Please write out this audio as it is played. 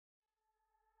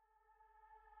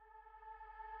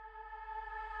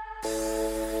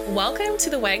Welcome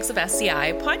to the WAGS of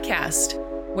SCI podcast,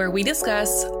 where we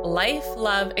discuss life,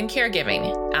 love, and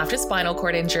caregiving after spinal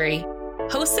cord injury.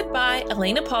 Hosted by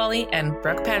Elena Pauly and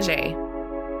Brooke Paget.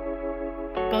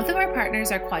 Both of our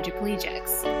partners are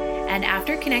quadriplegics, and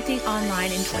after connecting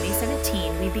online in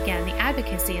 2017, we began the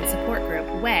advocacy and support group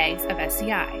WAGS of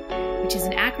SCI, which is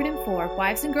an acronym for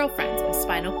Wives and Girlfriends with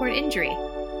Spinal Cord Injury.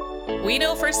 We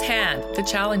know firsthand the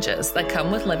challenges that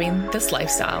come with living this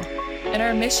lifestyle, and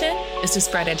our mission is to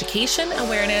spread education,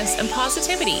 awareness, and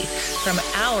positivity from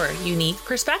our unique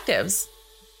perspectives.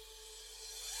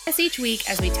 Each week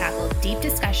as we tackle deep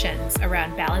discussions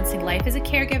around balancing life as a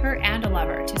caregiver and a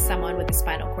lover to someone with a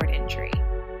spinal cord injury.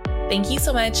 Thank you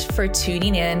so much for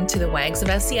tuning in to the WAGS of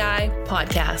SCI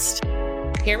podcast.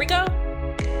 Here we go.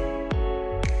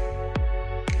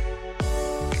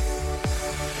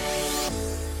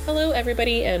 Hello,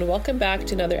 everybody, and welcome back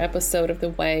to another episode of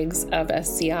the WAGS of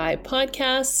SCI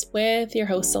podcast with your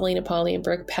hosts, Elena Pauly and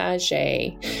Brooke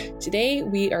Paget. Today,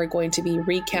 we are going to be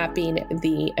recapping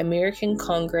the American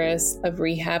Congress of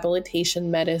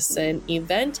Rehabilitation Medicine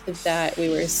event that we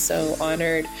were so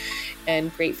honored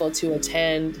and grateful to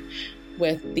attend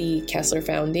with the Kessler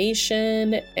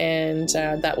Foundation, and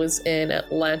that was in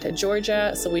Atlanta,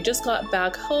 Georgia. So we just got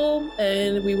back home,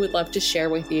 and we would love to share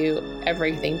with you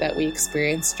everything that we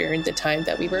experienced during the time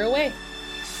that we were away.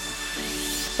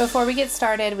 Before we get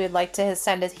started, we'd like to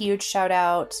send a huge shout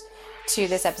out to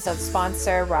this episode's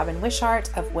sponsor, Robin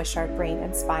Wishart of Wishart Brain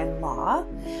and Spine Law.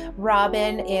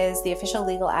 Robin is the official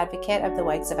legal advocate of the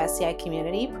WAGS of SCI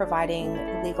community, providing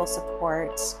legal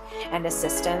support and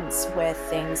assistance with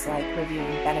things like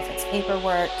reviewing benefits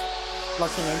paperwork,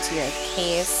 looking into your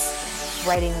case,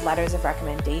 writing letters of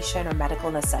recommendation or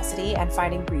medical necessity, and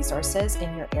finding resources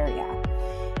in your area.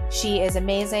 She is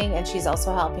amazing, and she's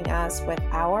also helping us with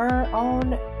our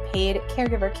own paid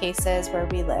caregiver cases where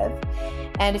we live.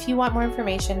 And if you want more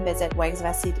information, visit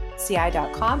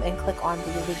wagsofsci.com and click on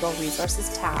the Legal Resources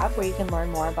tab, where you can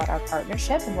learn more about our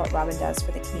partnership and what Robin does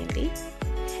for the community.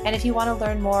 And if you want to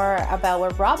learn more about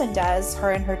what Robin does,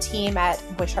 her and her team at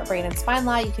Wishart Brain and Spine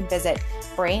Law, you can visit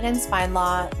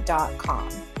brainandspinelaw.com.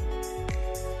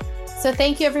 So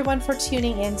thank you everyone for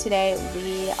tuning in today.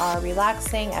 We are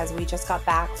relaxing as we just got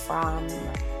back from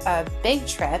a big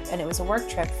trip, and it was a work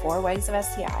trip for WAGS of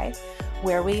SCI,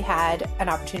 where we had an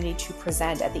opportunity to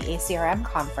present at the ACRM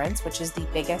conference, which is the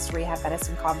biggest rehab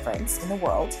medicine conference in the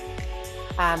world,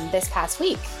 this past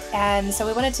week. And so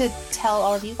we wanted to tell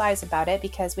all of you guys about it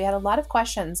because we had a lot of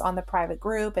questions on the private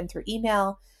group and through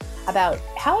email about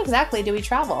how exactly do we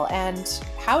travel and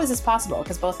how is this possible,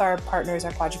 because both our partners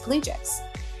are quadriplegics.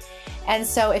 And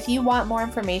so if you want more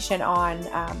information on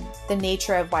the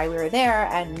nature of why we were there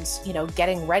and,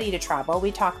 getting ready to travel,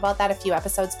 we talked about that a few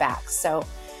episodes back. So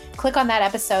click on that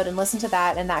episode and listen to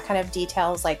that. And that kind of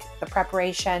details like the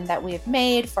preparation that we have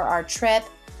made for our trip,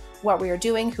 what we were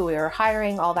doing, who we were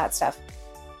hiring, all that stuff.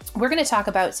 We're going to talk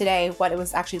about today what it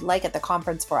was actually like at the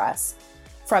conference for us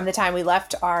from the time we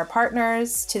left our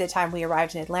partners to the time we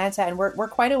arrived in Atlanta. And we're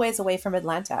quite a ways away from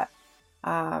Atlanta.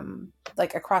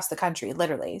 Like across the country,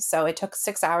 literally. So it took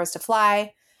 6 hours to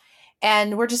fly,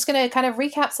 and we're just going to kind of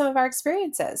recap some of our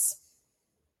experiences.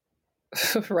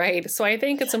 Right. So I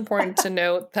think it's important to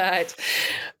note that,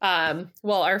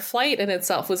 our flight in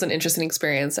itself was an interesting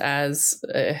experience as,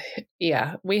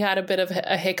 we had a bit of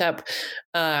a hiccup,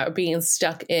 being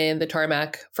stuck in the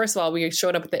tarmac. First of all, we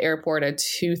showed up at the airport at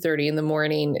 2:30 in the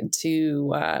morning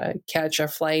to, catch our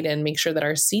flight and make sure that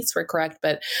our seats were correct.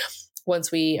 But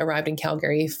once we arrived in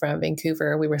Calgary from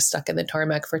Vancouver, we were stuck in the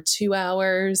tarmac for 2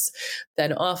 hours,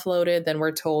 then offloaded. Then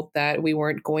we're told that we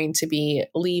weren't going to be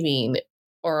leaving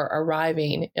or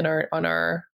arriving on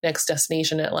our next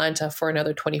destination in Atlanta for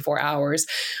another 24 hours,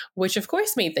 which of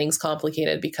course made things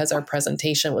complicated because our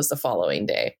presentation was the following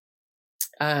day.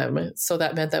 So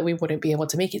that meant that we wouldn't be able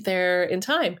to make it there in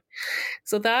time.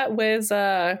 So that was,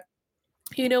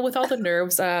 with all the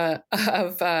nerves of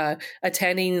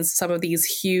attending some of these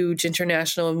huge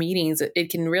international meetings, it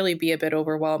can really be a bit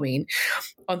overwhelming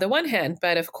on the one hand.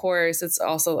 But of course, it's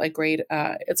also a great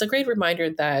reminder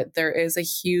that there is a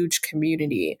huge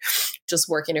community just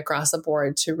working across the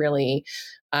board to really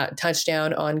touch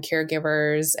down on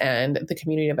caregivers and the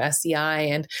community of SCI.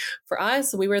 And for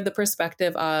us, we were the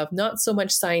perspective of not so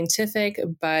much scientific,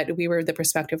 but we were the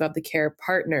perspective of the care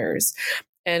partners.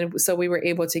 And so we were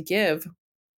able to give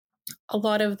a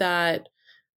lot of that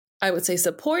I would say,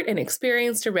 support and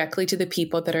experience directly to the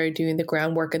people that are doing the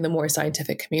groundwork in the more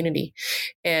scientific community.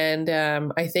 And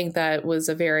I think that was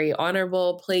a very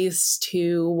honorable place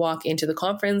to walk into the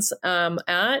conference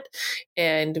at.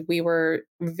 And we were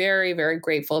very, very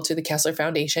grateful to the Kessler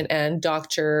Foundation and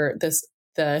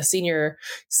the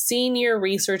senior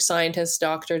research scientist,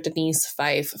 Dr. Denise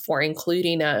Fife, for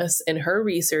including us in her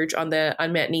research on the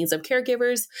unmet needs of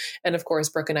caregivers. And of course,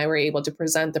 Brooke and I were able to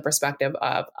present the perspective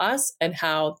of us and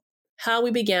how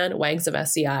we began WAGS of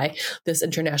SCI, this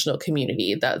international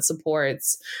community that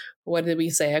supports, what did we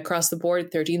say, across the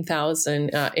board, 13,000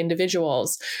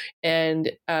 individuals.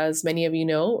 And as many of you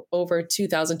know, over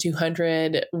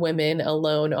 2,200 women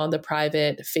alone on the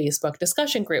private Facebook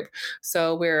discussion group.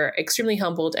 So we're extremely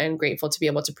humbled and grateful to be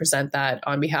able to present that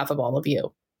on behalf of all of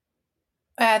you.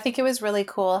 I think it was really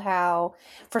cool how,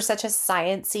 for such a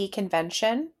science-y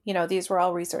convention, these were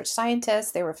all research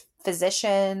scientists, they were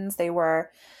physicians, they were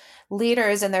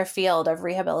leaders in their field of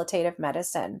rehabilitative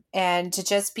medicine, and to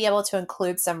just be able to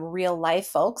include some real life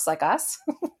folks like us,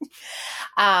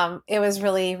 it was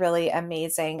really, really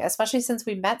amazing, especially since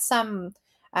we met some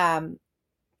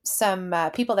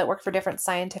people that work for different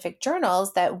scientific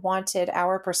journals that wanted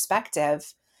our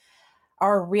perspective,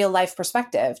 our real life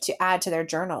perspective, to add to their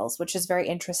journals, which is very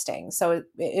interesting. So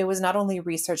it was not only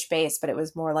research based, but it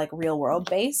was more like real world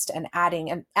based, and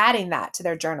adding that to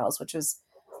their journals, which was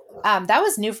that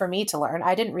was new for me to learn.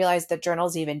 I didn't realize that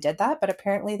journals even did that, but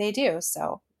apparently they do.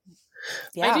 So,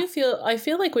 yeah. I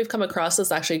feel like we've come across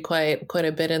this actually quite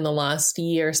a bit in the last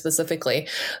year specifically,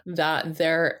 that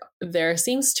there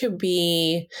seems to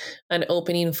be an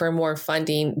opening for more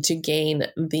funding to gain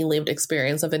the lived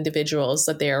experience of individuals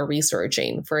that they are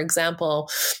researching. For example,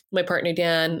 my partner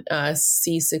Dan,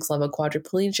 C6 level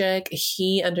quadriplegic,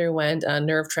 he underwent a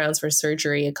nerve transfer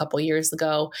surgery a couple years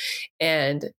ago,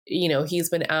 and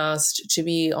he's been asked to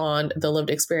be on the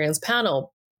lived experience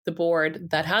panel, the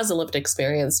board that has a lived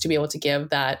experience, to be able to give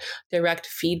that direct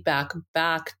feedback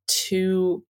back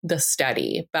to the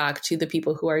study, back to the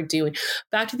people who are doing,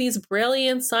 back to these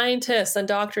brilliant scientists and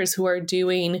doctors who are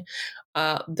doing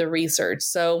the research.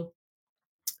 So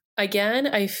again,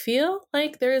 I feel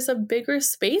like there's a bigger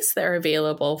space there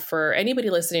available for anybody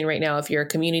listening right now. If you're a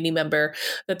community member,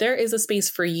 that there is a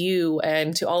space for you,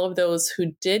 and to all of those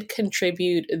who did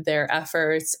contribute their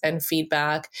efforts and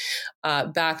feedback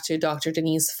back to Dr.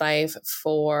 Denise Fife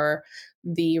for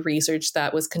the research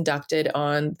that was conducted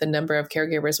on the number of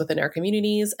caregivers within our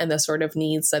communities and the sort of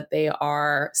needs that they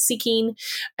are seeking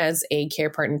as a care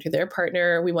partner to their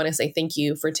partner. We want to say thank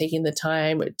you for taking the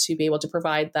time to be able to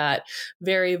provide that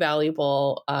very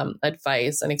valuable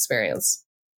advice and experience.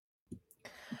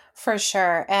 For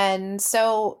sure. And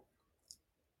so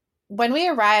when we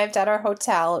arrived at our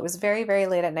hotel, it was very, very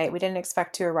late at night. We didn't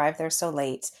expect to arrive there so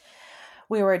late.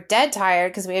 We were dead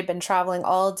tired because we had been traveling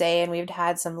all day and we'd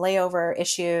had some layover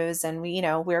issues, and we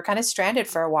were kind of stranded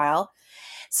for a while.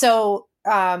 So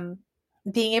being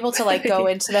able to go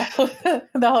into the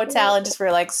hotel, and just we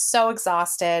were so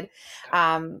exhausted.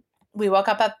 We woke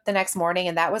up the next morning,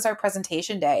 and that was our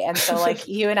presentation day. And so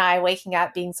you and I waking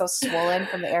up being so swollen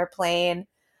from the airplane,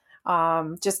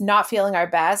 just not feeling our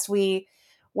best. We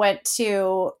went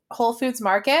to Whole Foods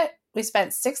Market. We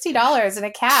spent $60 in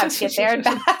a cab to get there and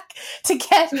back to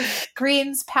get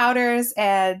greens powders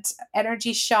and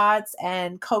energy shots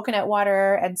and coconut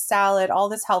water and salad, all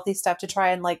this healthy stuff to try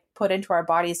and put into our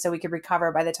bodies so we could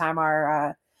recover by the time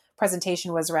our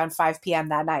presentation was around 5 p.m.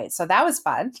 that night. So that was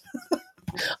fun.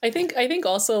 I think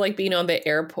also being on the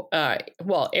airport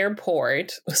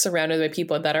surrounded by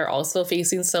people that are also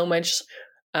facing so much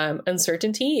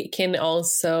uncertainty can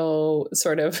also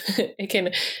sort of it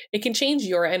can change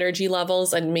your energy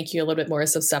levels and make you a little bit more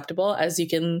susceptible. As you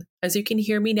can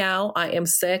hear me now, I am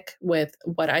sick with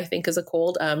what I think is a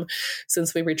cold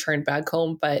since we returned back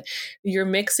home, but you're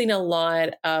mixing a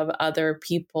lot of other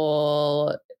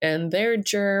people and their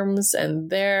germs and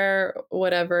their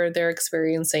whatever they're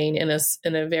experiencing in a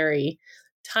very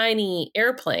tiny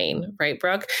airplane, right,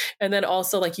 Brooke? And then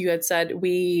also, like you had said,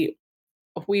 we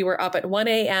were up at 1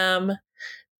 a.m.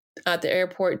 at the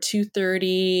airport,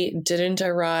 2:30, didn't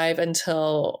arrive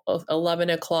until 11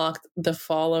 o'clock the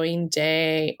following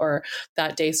day, or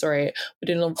that day, sorry. We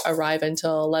didn't arrive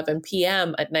until 11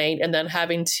 p.m. at night, and then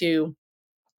having to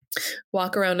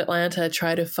walk around Atlanta,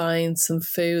 try to find some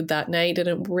food that night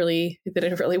didn't really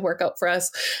work out for us.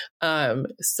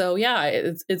 So yeah,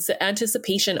 it's the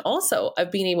anticipation also of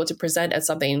being able to present at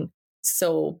something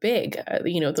so big,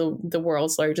 the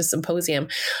world's largest symposium.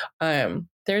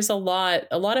 There's a lot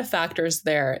of factors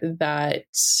there that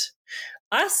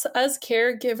us as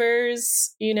caregivers,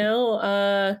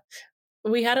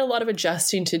 we had a lot of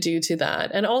adjusting to do to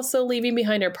that, and also leaving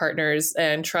behind our partners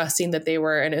and trusting that they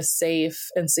were in a safe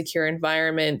and secure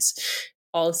environment.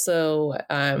 Also,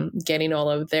 getting all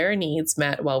of their needs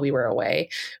met while we were away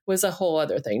was a whole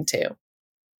other thing too.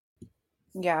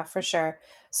 Yeah, for sure.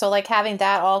 So like having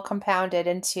that all compounded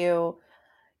into,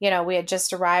 we had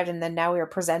just arrived and then now we were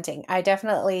presenting. I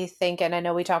definitely think, and I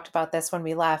know we talked about this when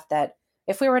we left, that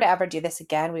if we were to ever do this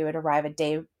again, we would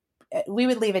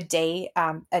leave a day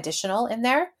additional in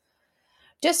there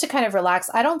just to kind of relax.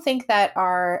 I don't think that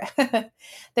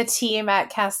the team at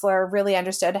Kessler really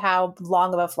understood how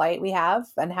long of a flight we have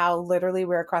and how literally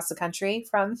we're across the country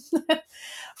from,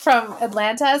 from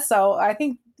Atlanta. So I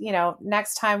think,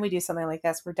 next time we do something like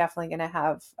this, we're definitely going to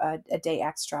have a day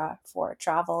extra for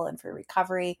travel and for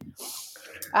recovery.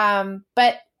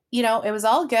 But it was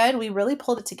all good. We really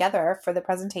pulled it together for the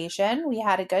presentation. We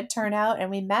had a good turnout and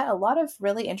we met a lot of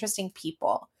really interesting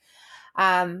people.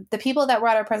 The people that were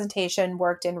at our presentation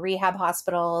worked in rehab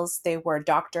hospitals. They were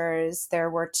doctors.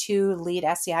 There were 2 lead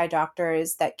SCI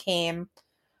doctors that came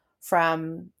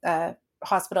from a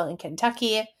hospital in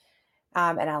Kentucky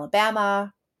and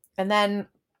Alabama. And then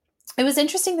it was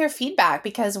interesting, their feedback,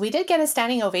 because we did get a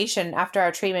standing ovation after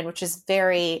our treatment, which is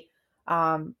very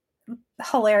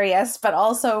hilarious, but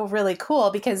also really cool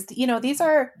because, these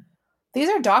are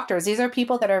doctors. These are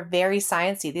people that are very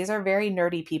sciencey. These are very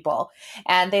nerdy people.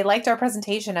 And they liked our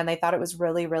presentation and they thought it was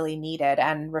really, really needed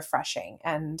and refreshing.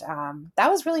 And that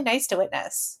was really nice to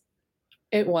witness.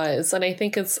 It was. And I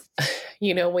think it's,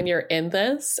 when you're in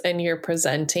this and you're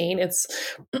presenting, it's,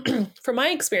 from my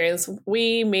experience,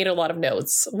 we made a lot of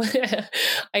notes.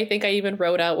 I think I even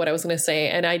wrote out what I was going to say,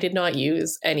 and I did not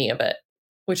use any of it,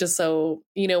 which is so,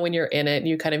 when you're in it,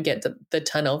 you kind of get the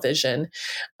tunnel vision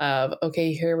of,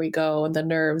 okay, here we go. And the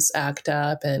nerves act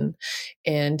up.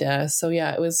 So,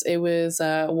 yeah, it was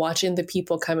watching the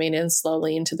people coming in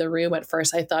slowly into the room. At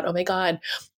first, I thought, oh my God,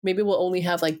 maybe we'll only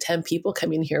have like 10 people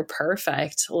coming here.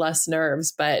 Perfect. Less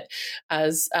nerves. But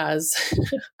as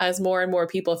more and more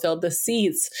people filled the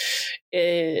seats,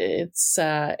 it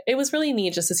was really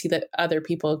neat just to see that other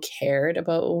people cared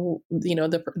about,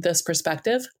 this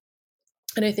perspective.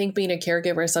 And I think being a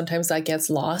caregiver, sometimes that gets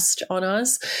lost on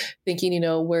us, thinking,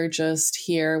 we're just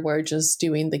here, we're just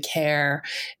doing the care.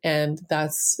 And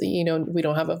that's, we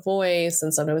don't have a voice.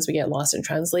 And sometimes we get lost in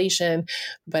translation.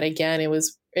 But again,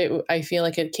 I feel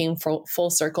like it came full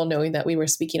circle, knowing that we were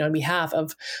speaking on behalf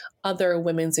of other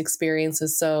women's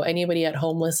experiences. So anybody at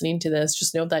home listening to this,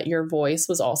 just know that your voice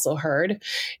was also heard.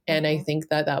 And I think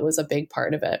that was a big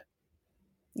part of it.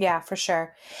 Yeah, for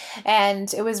sure.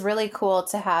 And it was really cool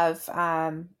to have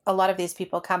a lot of these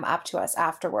people come up to us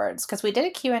afterwards, because we did a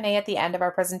Q&A at the end of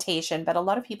our presentation, but a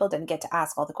lot of people didn't get to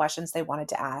ask all the questions they wanted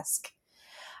to ask.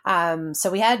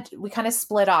 So we kind of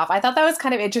split off. I thought that was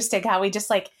kind of interesting how we just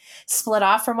like split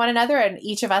off from one another and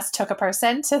each of us took a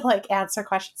person to like answer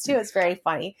questions too. It's very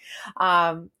funny.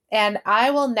 And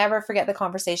I will never forget the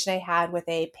conversation I had with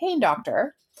a pain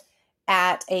doctor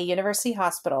at a university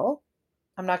hospital.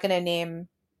 I'm not going to name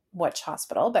which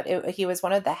hospital, but he was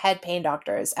one of the head pain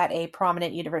doctors at a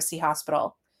prominent university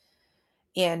hospital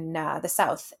in the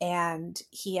South. And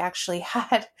he actually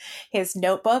had his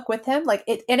notebook with him. And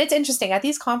it's interesting at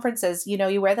these conferences,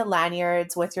 you wear the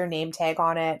lanyards with your name tag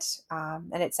on it.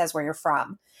 And it says where you're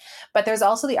from, but there's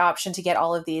also the option to get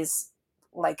all of these,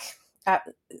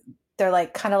 they're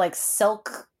like kind of like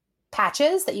silk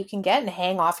patches that you can get and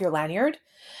hang off your lanyard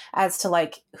as to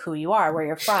like who you are, where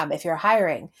you're from, if you're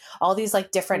hiring, all these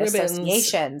like different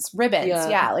associations, ribbons.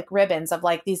 Yeah. Like ribbons of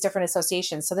like these different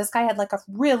associations. So this guy had like a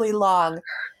really long,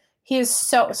 he has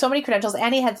so many credentials,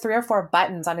 and he had 3 or 4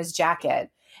 buttons on his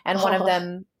jacket. And one of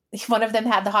them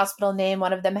had the hospital name.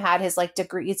 One of them had his like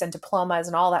degrees and diplomas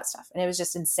and all that stuff. And it was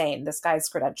just insane, this guy's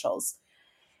credentials.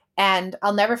 And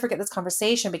I'll never forget this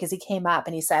conversation because he came up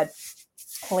and he said,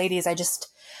 ladies,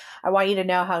 I want you to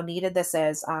know how needed this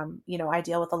is. I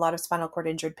deal with a lot of spinal cord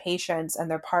injured patients and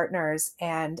their partners,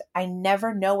 and I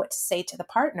never know what to say to the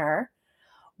partner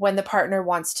when the partner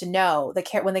wants to know,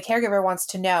 when the caregiver wants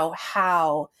to know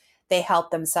how they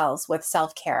help themselves with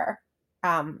self-care.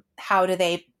 How do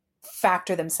they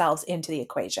factor themselves into the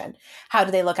equation? How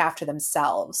do they look after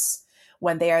themselves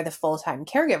when they are the full-time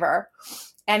caregiver?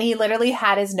 And he literally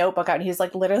had his notebook out and he was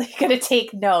like literally going to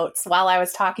take notes while I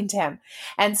was talking to him.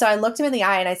 And so I looked him in the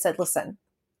eye and I said, listen,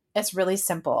 it's really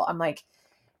simple. I'm like,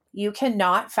 you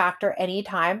cannot factor any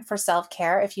time for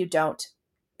self-care if you don't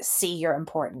see your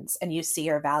importance and you see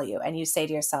your value and you say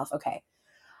to yourself, okay,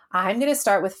 I'm going to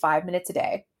start with 5 minutes a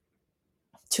day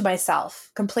to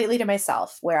myself, completely to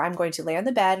myself, where I'm going to lay on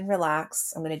the bed and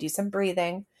relax. I'm going to do some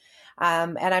breathing.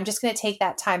 And I'm just going to take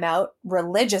that time out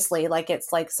religiously. Like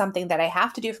it's like something that I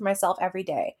have to do for myself every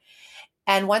day.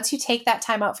 And once you take that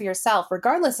time out for yourself,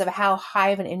 regardless of how high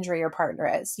of an injury your partner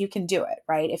is, you can do it,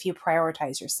 right? If you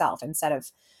prioritize yourself instead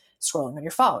of scrolling on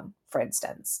your phone, for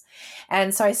instance.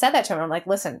 And so I said that to him. I'm like,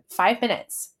 listen, 5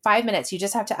 minutes. You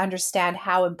just have to understand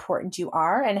how important you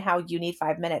are and how you need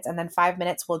 5 minutes. And then 5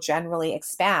 minutes will generally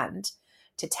expand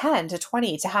to 10, to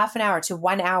 20, to half an hour, to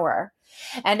 1 hour.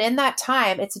 And in that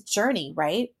time, it's a journey,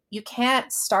 right? You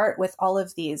can't start with all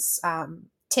of these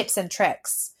tips and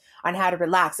tricks on how to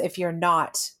relax if you're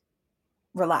not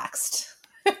relaxed,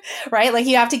 right? Like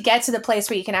you have to get to the place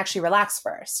where you can actually relax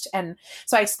first. And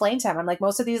so I explained to him, I'm like,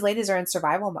 most of these ladies are in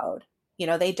survival mode. You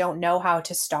know, they don't know how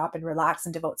to stop and relax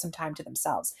and devote some time to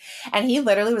themselves. And he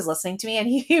literally was listening to me and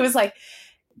he was like,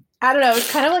 I don't know,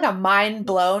 it's kind of like a mind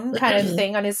blown kind of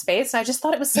thing on his face. And I just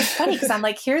thought it was so funny because I'm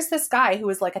like, here's this guy who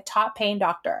is like a top pain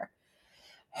doctor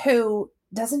who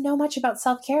doesn't know much about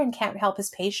self-care and can't help his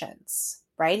patients,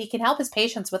 right? He can help his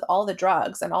patients with all the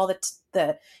drugs and all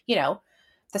the you know,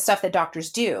 the stuff that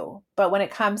doctors do. But when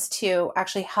it comes to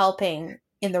actually helping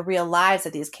in the real lives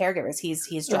of these caregivers,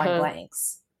 he's drawing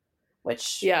blanks,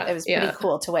 which it was pretty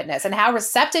cool to witness. And how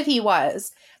receptive he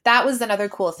was. That was another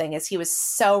cool thing is he was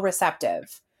so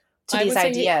receptive to these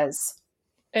ideas.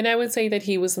 And I would say that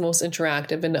he was the most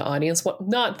interactive in the audience. Well,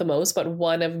 not the most, but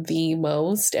one of the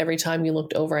most. Every time you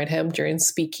looked over at him during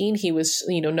speaking, he was,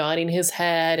 nodding his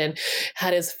head and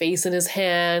had his face in his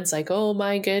hands like, oh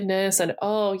my goodness. And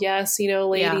oh yes,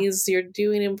 ladies, you're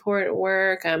doing important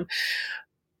work.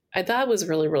 I thought it was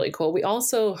really, really cool. We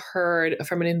also heard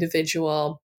from an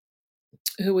individual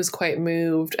who was quite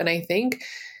moved. And I think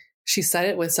she said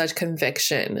it with such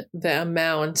conviction, the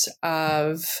amount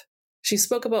of, she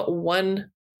spoke about one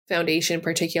foundation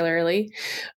particularly.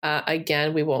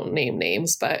 Again, we won't name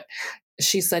names, but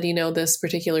she said, this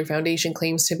particular foundation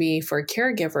claims to be for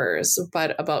caregivers,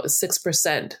 but about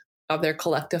 6% of their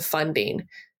collective funding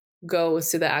goes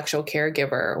to the actual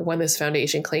caregiver when this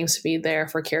foundation claims to be there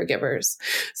for caregivers.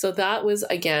 So that was,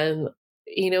 again,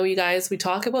 you guys, we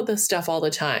talk about this stuff all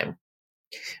the time.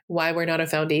 Why we're not a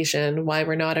foundation, why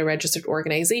we're not a registered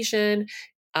organization.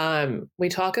 We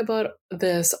talk about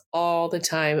this all the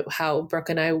time, how Brooke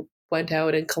and I went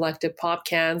out and collected pop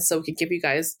cans so we could give you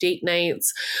guys date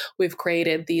nights. We've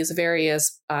created these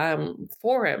various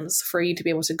forums for you to be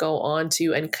able to go on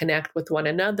to and connect with one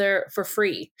another for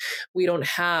free. We don't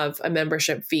have a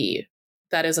membership fee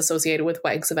that is associated with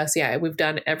WAGS of SCI. We've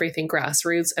done everything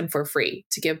grassroots and for free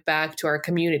to give back to our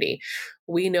community.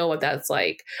 We know what that's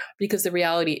like because the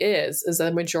reality is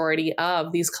the majority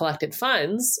of these collected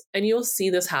funds, and you'll see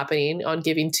this happening on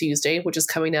Giving Tuesday, which is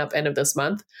coming up end of this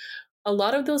month. A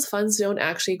lot of those funds don't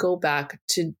actually go back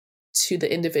to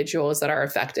the individuals that are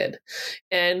affected.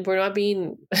 And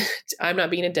I'm not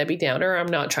being a Debbie Downer.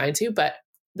 I'm not trying to, but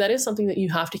that is something that you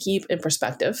have to keep in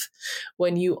perspective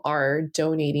when you are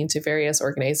donating to various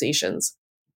organizations.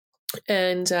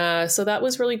 And so that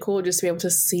was really cool just to be able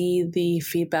to see the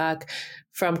feedback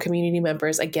from community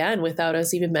members, again, without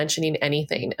us even mentioning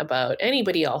anything about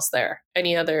anybody else there,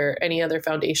 any other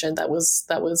foundation that was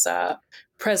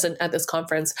present at this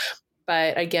conference.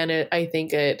 But again, I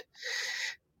think it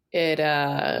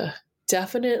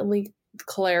definitely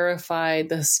clarified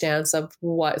the stance of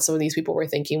what some of these people were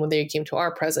thinking when they came to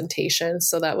our presentation.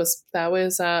 So that was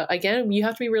again, you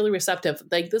have to be really receptive.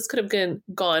 Like this could have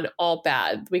gone all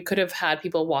bad. We could have had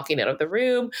people walking out of the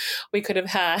room. We could have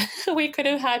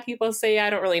had people say, I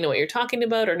don't really know what you're talking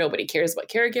about, or nobody cares about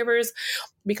caregivers,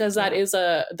 because that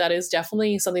is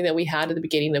definitely something that we had at the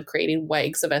beginning of creating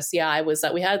WAGS of SCI, was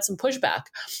that we had some pushback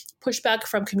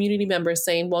from community members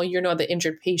saying, well, you're not the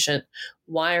injured patient.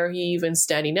 Why are you even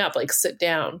standing up? Like, sit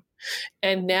down.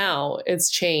 And now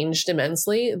it's changed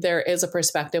immensely. There is a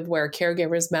perspective where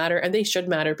caregivers matter, and they should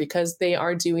matter because they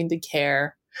are doing the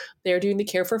care. They're doing the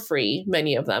care for free.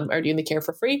 Many of them are doing the care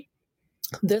for free.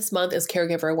 This month is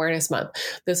Caregiver Awareness Month.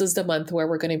 This is the month where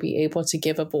we're going to be able to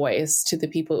give a voice to the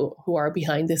people who are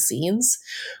behind the scenes,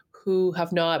 who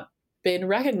have not been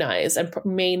recognized and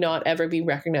may not ever be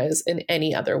recognized in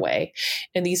any other way.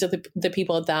 And these are the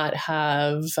people that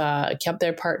have kept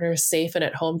their partners safe and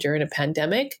at home during a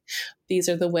pandemic. These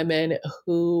are the women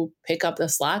who pick up the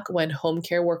slack when home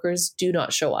care workers do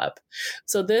not show up.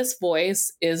 So this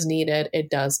voice is needed. It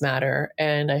does matter.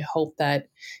 And I hope that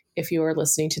if you are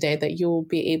listening today, that you will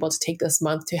be able to take this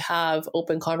month to have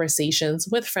open conversations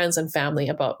with friends and family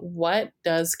about what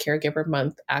does Caregiver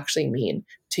Month actually mean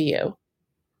to you.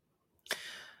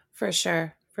 For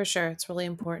sure. For sure. It's really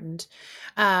important.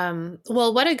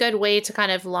 Well, what a good way to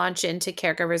kind of launch into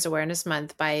Caregivers Awareness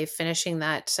Month by finishing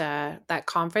that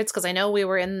conference. Cause I know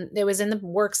it was in the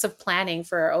works of planning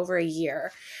for over a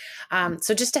year.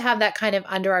 So just to have that kind of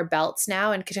under our belts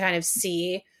now and to kind of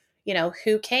see,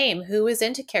 who was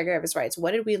into caregivers' rights,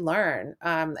 what did we learn?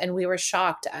 And we were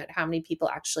shocked at how many people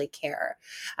actually care.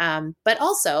 But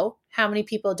also how many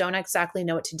people don't exactly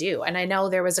know what to do. And I know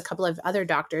there was a couple of other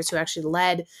doctors who actually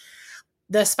led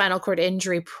the spinal cord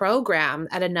injury program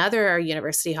at another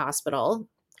university hospital,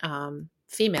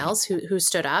 females who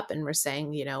stood up and were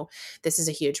saying, this is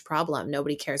a huge problem.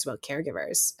 Nobody cares about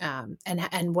caregivers.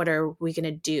 And what are we going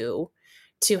to do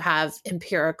to have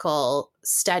empirical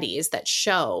studies that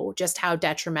show just how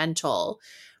detrimental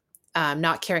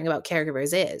not caring about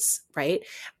caregivers is, right?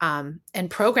 And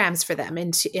programs for them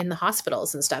in the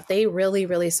hospitals and stuff. They really,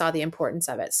 really saw the importance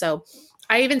of it. So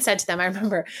I even said to them, I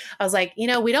remember, I was like,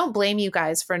 we don't blame you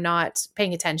guys for not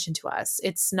paying attention to us.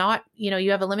 It's not,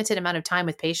 you have a limited amount of time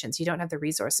with patients. You don't have the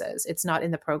resources. It's not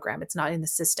in the program. It's not in the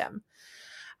system.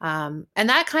 And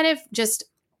that kind of just,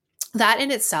 that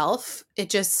in itself,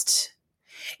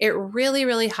 it really,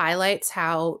 really highlights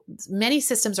how many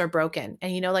systems are broken.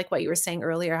 And, like what you were saying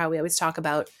earlier, how we always talk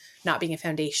about not being a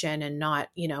foundation and not,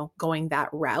 going that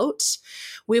route.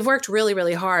 We've worked really,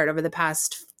 really hard over the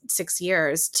past 6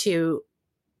 years to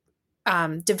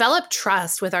develop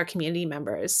trust with our community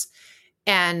members.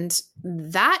 And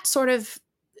that sort of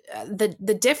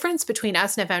the difference between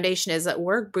us and a foundation is that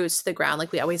we're boots to the ground,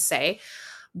 like we always say,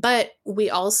 but we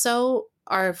also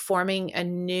are forming a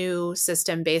new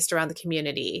system based around the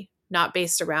community, not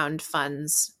based around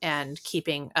funds and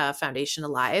keeping a foundation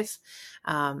alive.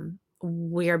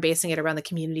 We are basing it around the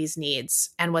community's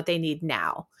needs and what they need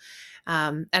now.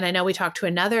 And I know we had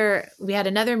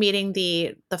another meeting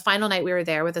the final night we were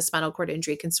there with the Spinal Cord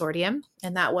Injury Consortium.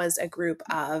 And that was a group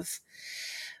of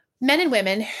men and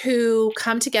women who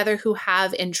come together who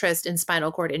have interest in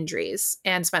spinal cord injuries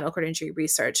and spinal cord injury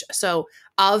research. So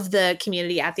of the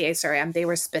community at the ACRM, they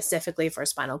were specifically for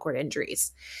spinal cord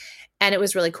injuries. And it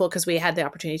was really cool because we had the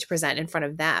opportunity to present in front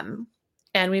of them.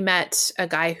 And we met a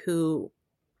guy who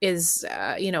is,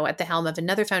 at the helm of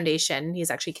another foundation.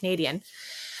 He's actually Canadian,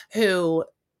 who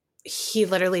he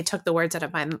literally took the words out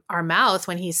of our mouth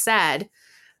when he said,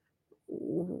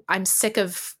 I'm sick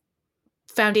of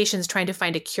foundations trying to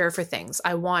find a cure for things.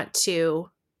 I want to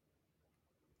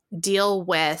deal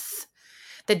with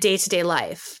the day-to-day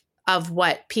life of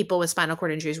what people with spinal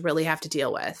cord injuries really have to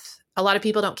deal with. A lot of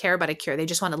people don't care about a cure. They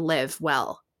just want to live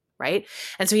well, right?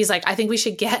 And so he's like, I think we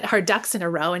should get our ducks in a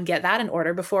row and get that in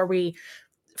order before we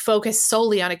focus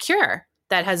solely on a cure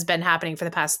that has been happening for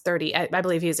the past 30, I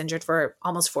believe he was injured for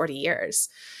almost 40 years.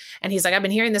 And he's like, I've been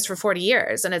hearing this for 40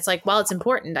 years. And it's like, well, it's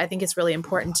important. I think it's really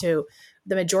important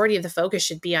the majority of the focus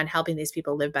should be on helping these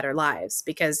people live better lives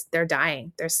because they're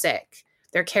dying, they're sick,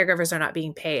 their caregivers are not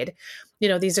being paid.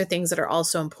 These are things that are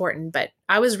also important, but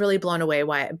I was really blown away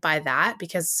by that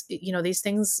because, these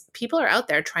things, people are out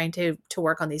there trying to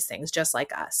work on these things just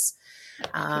like us.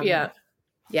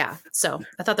 Yeah. So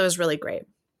I thought that was really great.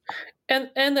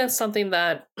 And that's something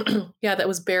that, that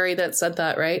was Barry that said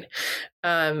that, right?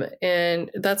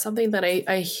 And that's something that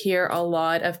I hear a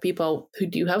lot of people who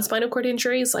do have spinal cord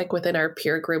injuries, like within our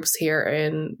peer groups here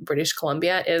in British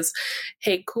Columbia is,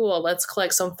 hey, cool, let's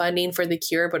collect some funding for the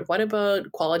cure. But what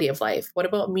about quality of life? What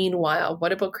about meanwhile?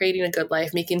 What about creating a good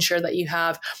life, making sure that you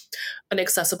have an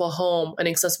accessible home, an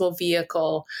accessible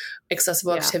vehicle,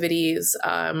 accessible activities,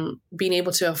 being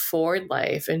able to afford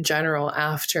life in general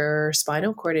after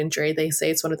spinal cord injury. They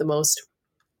say it's one of the most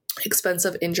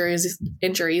expensive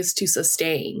injuries to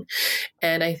sustain.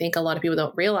 And I think a lot of people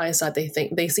don't realize that. They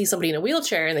think they see somebody in a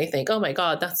wheelchair and they think, oh my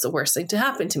God, that's the worst thing to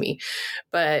happen to me.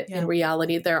 But in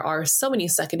reality, there are so many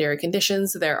secondary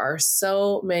conditions. There are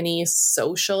so many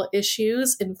social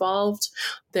issues involved.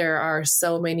 There are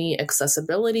so many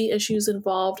accessibility issues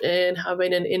involved in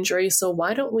having an injury. So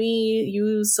why don't we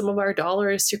use some of our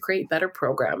dollars to create better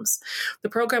programs? The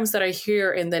programs that are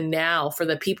here in the now for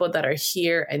the people that are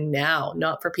here and now,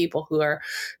 not for people who are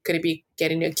going to be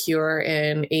getting a cure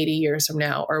in 80 years from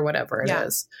now or whatever it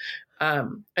is.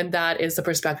 And that is the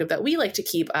perspective that we like to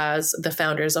keep as the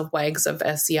founders of WAGS of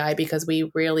SCI, because we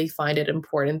really find it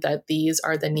important that these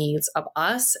are the needs of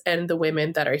us and the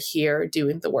women that are here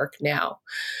doing the work now.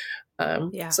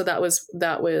 So that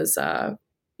was a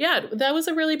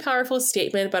really powerful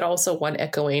statement, but also one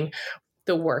echoing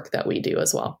the work that we do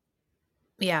as well.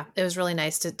 Yeah, it was really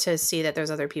nice to see that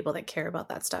there's other people that care about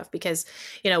that stuff because,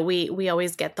 we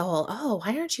always get the whole, oh,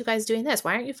 why aren't you guys doing this?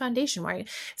 Why aren't you foundation?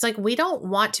 It's like, we don't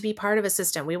want to be part of a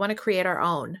system. We want to create our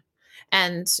own.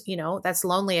 And, that's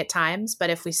lonely at times, but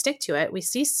if we stick to it, we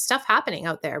see stuff happening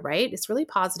out there, right? It's really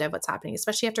positive what's happening,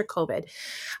 especially after COVID.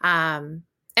 And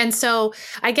so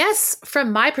I guess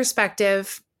from my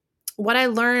perspective, what I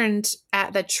learned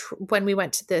at when we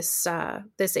went to this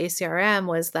ACRM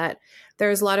was that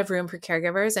there's a lot of room for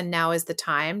caregivers, and now is the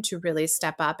time to really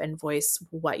step up and voice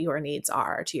what your needs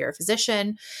are to your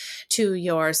physician, to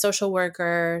your social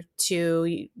worker,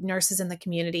 to nurses in the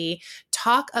community.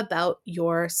 Talk about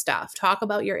your stuff. Talk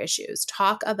about your issues.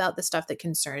 Talk about the stuff that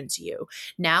concerns you.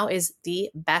 Now is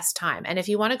the best time. And if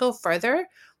you want to go further,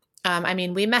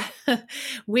 we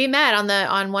met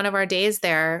on one of our days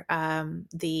there,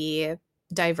 the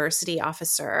diversity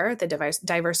officer, the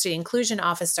diversity inclusion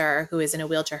officer, who is in a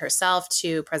wheelchair herself,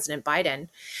 to President Biden.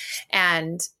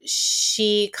 And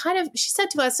she said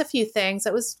to us a few things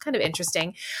that was kind of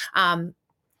interesting,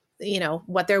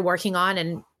 what they're working on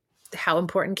and how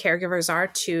important caregivers are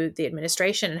to the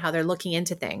administration and how they're looking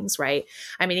into things, right?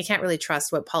 I mean, you can't really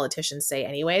trust what politicians say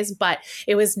anyways, but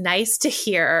it was nice to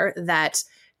hear that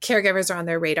caregivers are on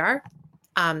their radar.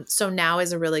 So now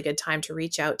is a really good time to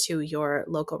reach out to your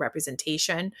local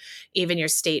representation, even your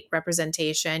state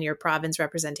representation, your province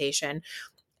representation,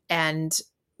 and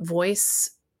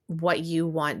voice what you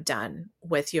want done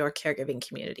with your caregiving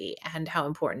community and how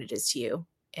important it is to you.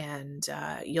 And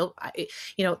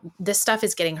this stuff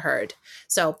is getting heard.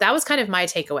 So that was kind of my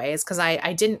takeaway, is because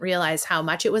I didn't realize how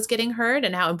much it was getting heard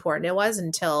and how important it was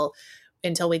until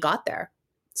we got there.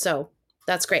 So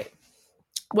that's great.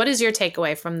 What is your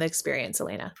takeaway from the experience,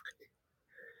 Elena?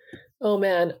 Oh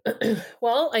man.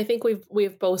 Well, I think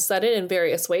we've both said it in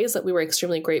various ways that we were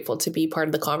extremely grateful to be part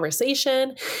of the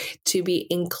conversation, to be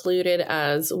included,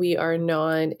 as we are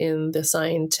not in the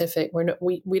scientific.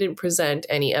 We didn't present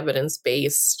any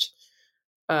evidence-based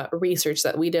research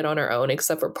that we did on our own,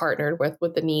 except for partnered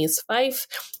with Denise Fife,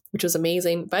 which was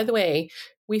amazing. By the way,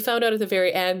 we found out at the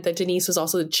very end that Denise was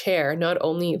also the chair, not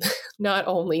only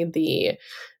the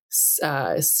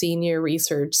senior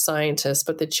research scientist,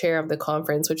 but the chair of the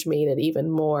conference, which made it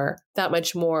even that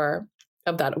much more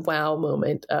of that wow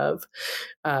moment of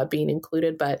being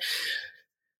included. But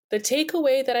the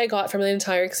takeaway that I got from the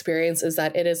entire experience is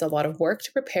that it is a lot of work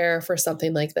to prepare for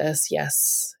something like this.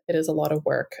 Yes, it is a lot of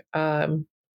work.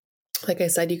 Like I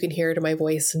said, you can hear it in my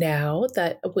voice now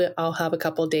that I'll have a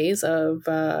couple of days of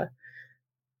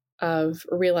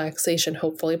relaxation,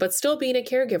 hopefully, but still being a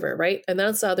caregiver, right? And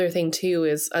that's the other thing too,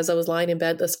 is as I was lying in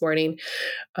bed this morning,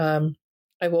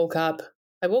 I woke up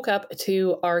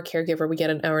to our caregiver. We get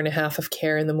an hour and a half of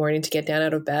care in the morning to get down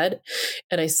out of bed.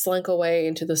 And I slunk away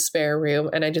into the spare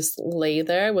room and I just lay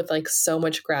there with like so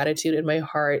much gratitude in my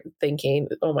heart, thinking,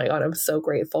 oh my God, I'm so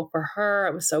grateful for her.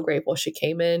 I'm so grateful she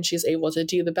came in. She's able to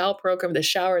do the bowel program, the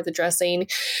shower, the dressing,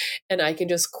 and I can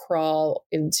just crawl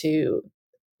into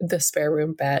the spare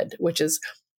room bed, which is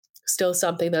still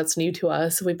something that's new to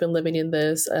us. We've been living in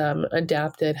this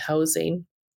adapted housing,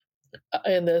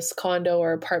 in this condo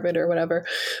or apartment or whatever,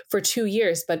 for 2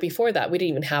 years. But before that, we didn't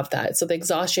even have that. So the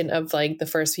exhaustion of like the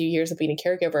first few years of being a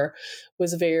caregiver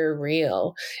was very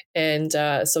real. And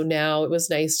so now it was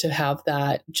nice to have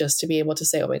that, just to be able to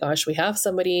say, oh my gosh, we have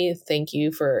somebody. Thank you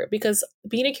because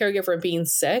being a caregiver and being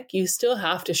sick, you still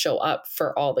have to show up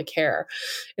for all the care.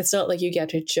 It's not like you get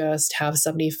to just have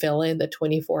somebody fill in the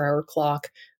 24-hour clock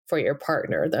for your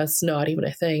partner. That's not even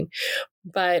a thing.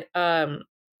 But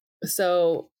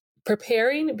so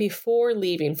preparing before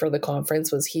leaving for the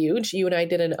conference was huge. You and I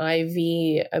did an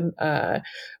IV,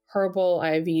 herbal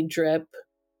IV drip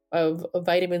of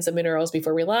vitamins and minerals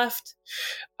before we left.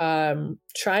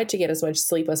 Tried to get as much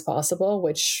sleep as possible,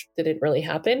 which didn't really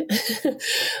happen.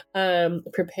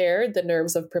 Prepared. The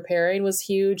nerves of preparing was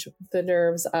huge. The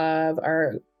nerves of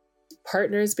our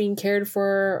partners being cared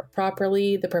for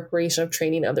properly, the preparation of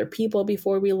training other people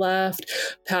before we left,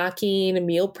 packing,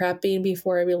 meal prepping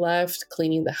before we left,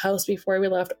 cleaning the house before we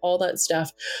left, all that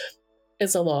stuff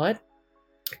is a lot.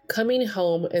 Coming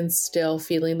home and still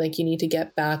feeling like you need to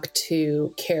get back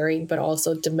to caring, but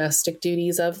also domestic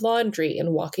duties of laundry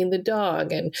and walking the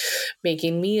dog and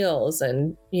making meals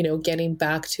and, getting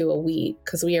back to a week,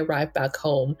 because we arrived back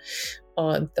home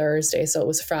on Thursday. So it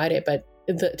was Friday, but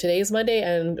today's Monday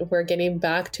and we're getting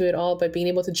back to it all, but being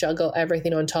able to juggle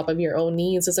everything on top of your own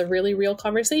needs is a really real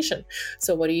conversation.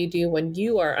 So what do you do when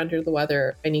you are under the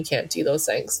weather and you can't do those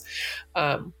things?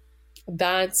 I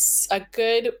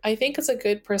think it's a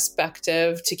good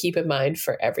perspective to keep in mind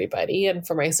for everybody, and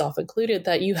for myself included,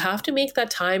 that you have to make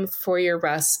that time for your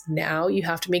rest now. You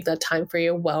have to make that time for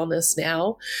your wellness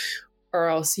now, or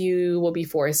else you will be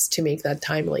forced to make that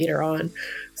time later on.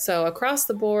 So across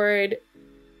the board,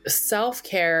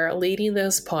 self-care, leading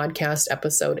this podcast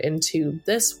episode into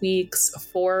this week's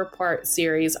 4-part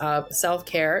series of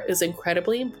self-care is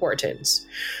incredibly important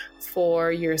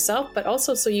for yourself, but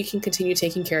also so you can continue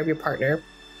taking care of your partner,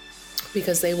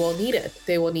 because they will need it.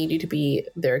 They will need you to be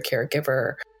their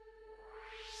caregiver.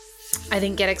 I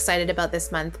think get excited about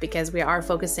this month because we are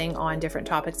focusing on different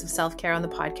topics of self-care on the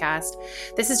podcast.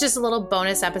 This is just a little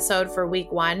bonus episode for week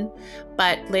 1,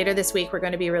 but later this week, we're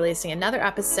going to be releasing another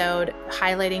episode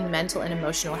highlighting mental and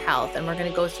emotional health. And we're going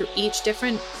to go through each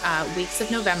different weeks of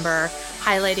November,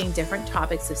 highlighting different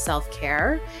topics of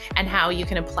self-care and how you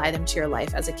can apply them to your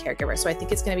life as a caregiver. So I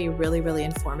think it's going to be really, really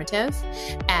informative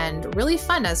and really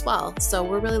fun as well. So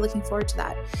we're really looking forward to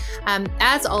that.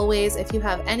 As always, if you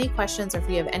have any questions or if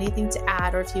you have anything to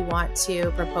add, or if you want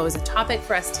to propose a topic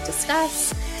for us to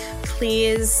discuss,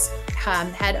 please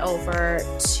head over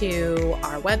to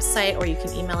our website, or you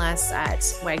can email us at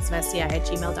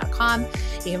wagsofsci@gmail.com.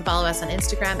 You can follow us on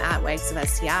Instagram at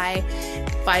wagsofsci,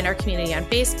 find our community on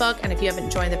Facebook, and if you haven't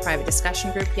joined the private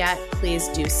discussion group yet, please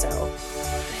do so.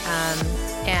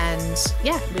 And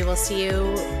yeah, we will see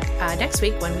you next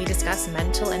week when we discuss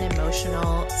mental and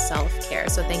emotional self-care.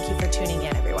 So thank you for tuning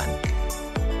in, everyone.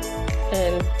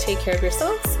 And take care of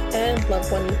yourselves and love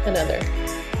one another.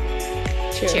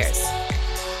 Cheers. Cheers.